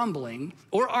without grumbling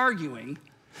or arguing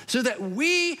so that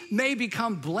we may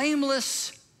become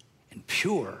blameless and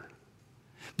pure.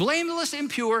 Blameless and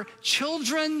pure,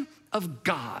 children of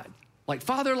God, like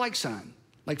father, like son,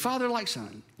 like father, like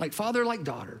son, like father, like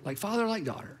daughter, like father, like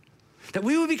daughter. That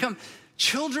we would become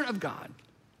children of God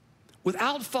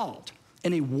without fault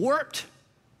in a warped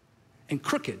and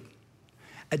crooked,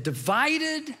 a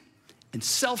divided and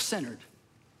self-centered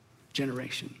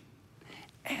generation.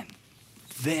 And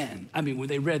then, I mean, when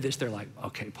they read this, they're like,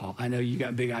 okay, Paul, I know you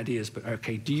got big ideas, but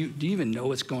okay, do you even know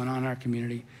what's going on in our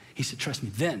community? He said, trust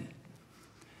me, then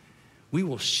we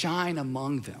will shine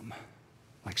among them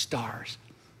like stars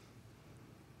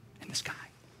in the sky.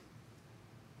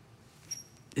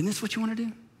 Isn't this what you want to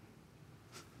do?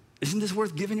 Isn't this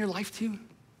worth giving your life to?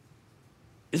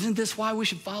 Isn't this why we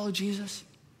should follow Jesus?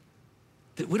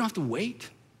 That we don't have to wait.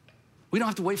 We don't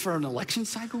have to wait for an election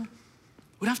cycle.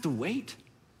 We don't have to wait.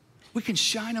 We can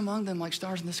shine among them like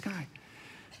stars in the sky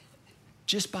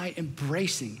just by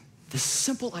embracing the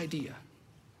simple idea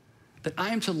that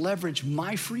I am to leverage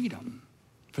my freedom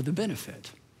for the benefit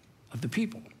of the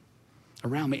people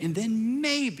around me. And then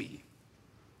maybe,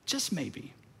 just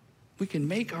maybe, we can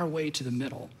make our way to the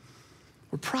middle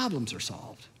where problems are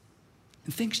solved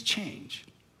and things change.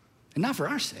 And not for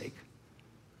our sake,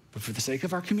 but for the sake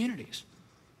of our communities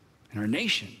and our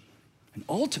nation, and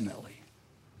ultimately,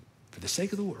 for the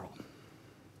sake of the world.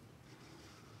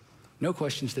 No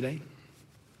questions today.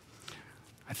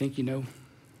 I think you know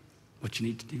what you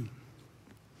need to do.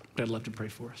 But I'd love to pray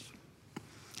for us.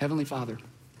 Heavenly Father,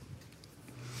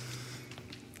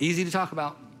 easy to talk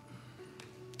about,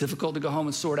 difficult to go home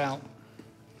and sort out.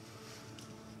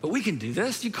 But we can do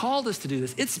this. You called us to do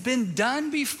this. It's been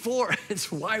done before.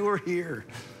 It's why we're here.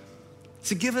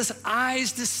 So give us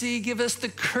eyes to see, give us the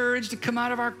courage to come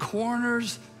out of our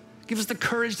corners, give us the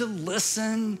courage to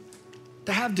listen,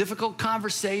 to have difficult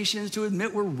conversations, to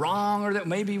admit we're wrong or that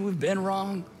maybe we've been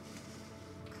wrong.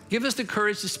 Give us the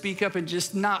courage to speak up and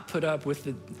just not put up with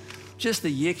the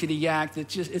yickety yak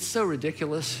that it's so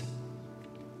ridiculous.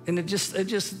 And it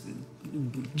just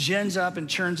gins up and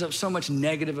churns up so much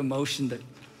negative emotion that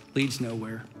leads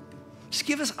nowhere. Just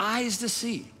give us eyes to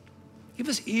see. Give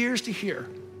us ears to hear.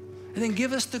 And then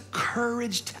give us the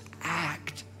courage to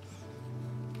act.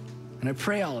 And I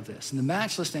pray all of this in the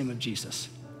matchless name of Jesus,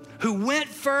 who went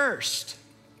first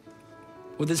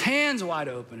with his hands wide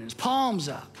open and his palms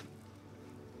up,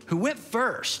 who went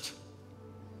first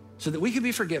so that we could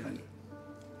be forgiven,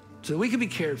 so that we could be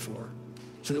cared for,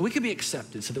 so that we could be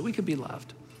accepted, so that we could be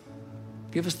loved.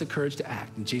 Give us the courage to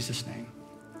act in Jesus' name.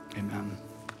 Amen.